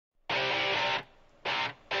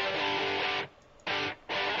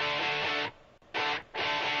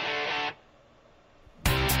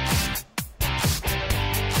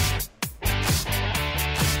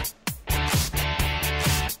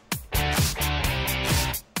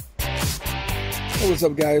Hey, what's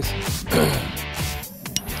up, guys?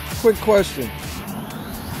 Quick question.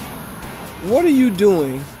 What are you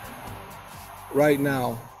doing right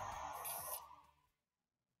now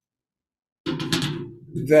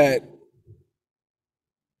that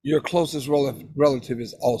your closest relative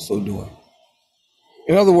is also doing?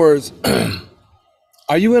 In other words,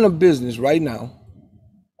 are you in a business right now?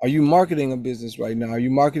 Are you marketing a business right now? Are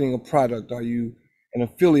you marketing a product? Are you an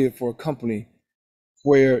affiliate for a company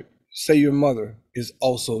where, say, your mother is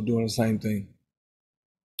also doing the same thing?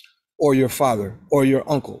 Or your father, or your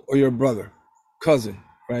uncle, or your brother, cousin,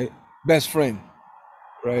 right? Best friend,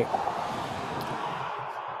 right?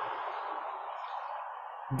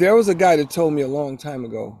 There was a guy that told me a long time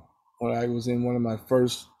ago when I was in one of my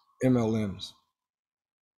first MLMs.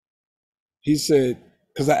 He said,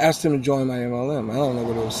 because I asked him to join my MLM. I don't know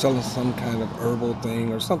whether it was selling some kind of herbal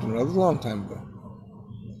thing or something. That was a long time ago.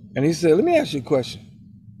 And he said, let me ask you a question.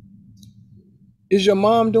 Is your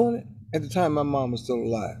mom doing it? At the time, my mom was still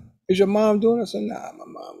alive. Is your mom doing it? I said, nah, my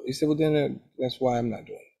mom. He said, well, then that's why I'm not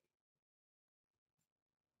doing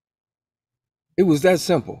it. It was that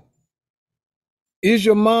simple. Is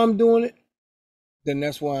your mom doing it? Then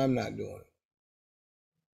that's why I'm not doing it.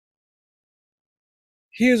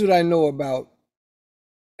 Here's what I know about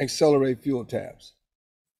Xcelerate fuel tabs.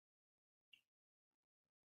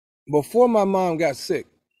 Before my mom got sick,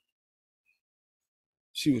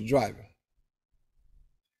 she was driving.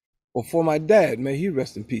 Before my dad, may he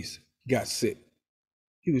rest in peace, got sick,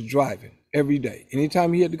 he was driving every day.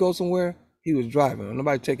 Anytime he had to go somewhere, he was driving.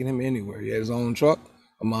 Nobody taking him anywhere. He had his own truck.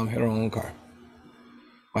 My mom had her own car.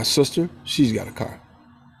 My sister, she's got a car.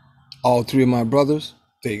 All three of my brothers,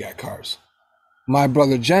 they got cars. My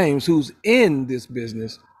brother James, who's in this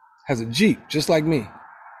business, has a Jeep, just like me.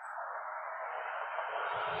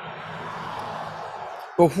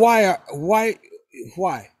 But why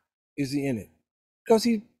is he in it? Because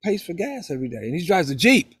he pays for gas every day and he drives a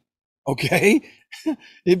Jeep, okay?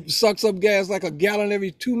 It sucks up gas like a gallon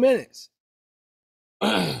every 2 minutes,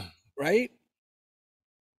 right?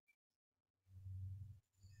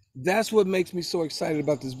 That's what makes me so excited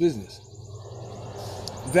about this business.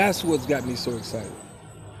 That's what's got me so excited.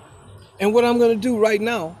 And what I'm gonna do right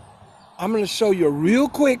now, I'm gonna show you a real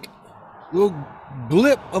quick little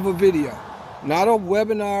blip of a video. Not a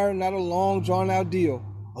webinar, not a long drawn out deal.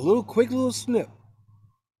 A little quick little snip.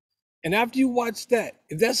 And after you watch that,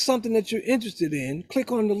 if that's something that you're interested in,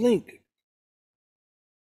 click on the link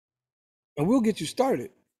and we'll get you started.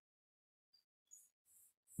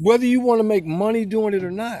 Whether you want to make money doing it or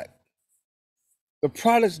not, the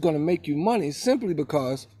product's going to make you money simply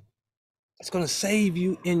because it's going to save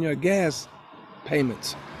you in your gas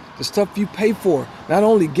payments. The stuff you pay for, not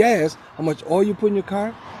only gas, how much oil you put in your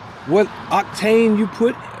car, what octane you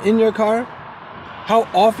put in your car, how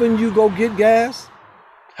often you go get gas,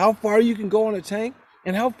 how far you can go on a tank,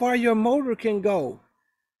 and how far your motor can go.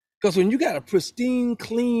 Because when you got a pristine,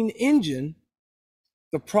 clean engine,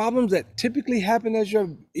 the problems that typically happen as your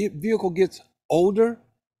vehicle gets older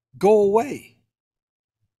go away.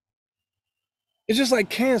 It's just like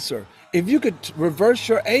cancer. If you could reverse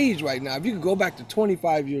your age right now, if you could go back to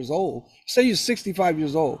 25 years old, say you're 65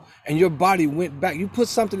 years old and your body went back, you put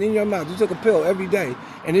something in your mouth, you took a pill every day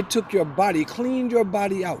and it took your body, cleaned your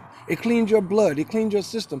body out. It cleaned your blood, it cleaned your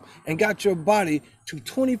system and got your body to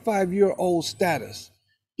 25-year-old status.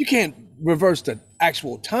 You can't reverse the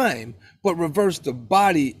actual time, but reverse the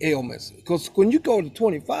body ailments. Because when you go to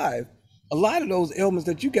 25, a lot of those ailments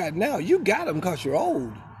that you got now, you got them because you're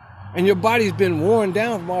old. And your body's been worn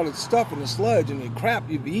down from all the stuff and the sludge and the crap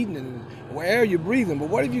you've eaten and the air you're breathing. But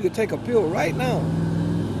what if you could take a pill right now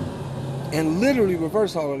and literally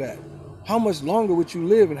reverse all of that? How much longer would you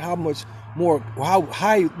live and how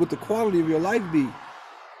high would the quality of your life be?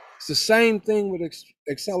 It's the same thing with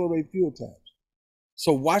Xcelerate fuel tabs.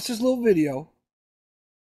 So watch this little video.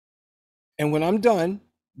 And when I'm done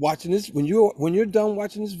watching this, when you're done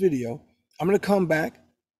watching this video, I'm going to come back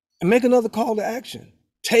and make another call to action.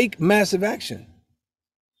 Take massive action.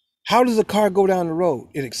 How does a car go down the road?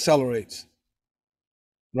 It accelerates,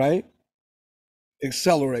 right? It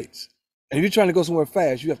accelerates. And if you're trying to go somewhere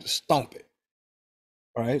fast, you have to stomp it.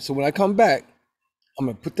 All right. So when I come back, I'm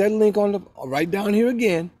going to put that link on right down here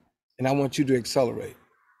again, and I want you to accelerate.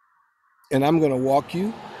 And I'm going to walk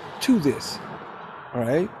you to this. All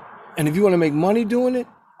right. And if you want to make money doing it,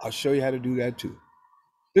 I'll show you how to do that too.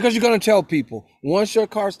 Because you're going to tell people, once your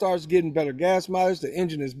car starts getting better gas mileage, the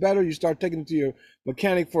engine is better, you start taking it to your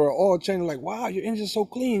mechanic for an oil change, like, wow, your engine's so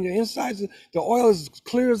clean, your insides, the oil is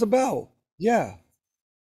clear as a bell. Yeah.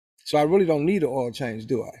 So I really don't need an oil change,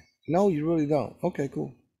 do I? No, you really don't. Okay,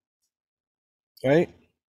 cool. Right?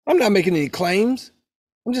 I'm not making any claims.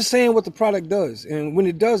 I'm just saying what the product does. And when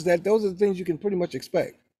it does that, those are the things you can pretty much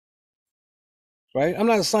expect. Right? I'm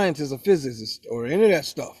not a scientist, a physicist, or any of that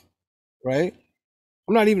stuff. Right?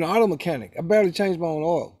 I'm not even an auto mechanic. I barely change my own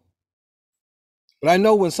oil. But I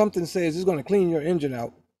know when something says it's going to clean your engine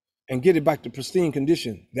out and get it back to pristine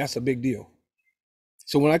condition, that's a big deal.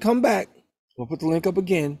 So when I come back, we'll put the link up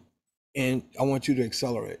again, and I want you to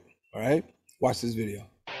accelerate. All right? Watch this video.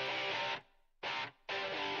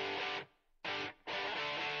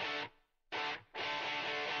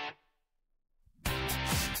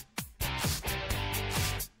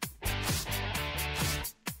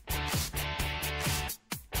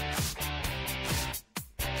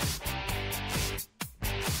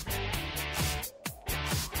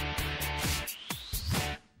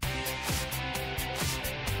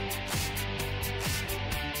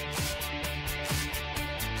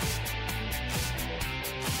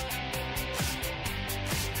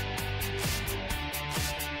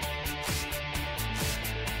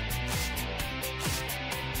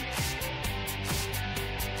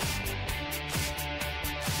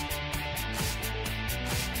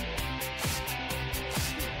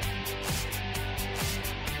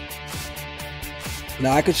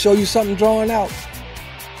 Now I could show you something drawn out.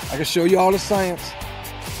 I can show you all the science.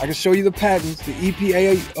 I can show you the patents, the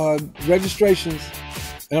EPA registrations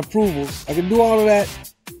and approvals. I can do all of that.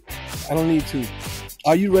 I don't need to.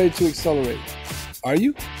 Are you ready to accelerate? Are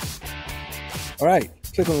you? All right,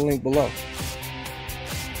 click on the link below.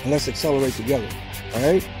 And let's accelerate together. All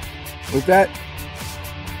right? With that,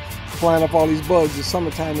 flying up all these bugs, it's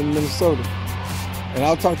summertime in Minnesota. And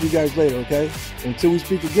I'll talk to you guys later, okay? Until we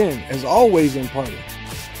speak again, as always in party.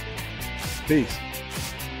 Peace.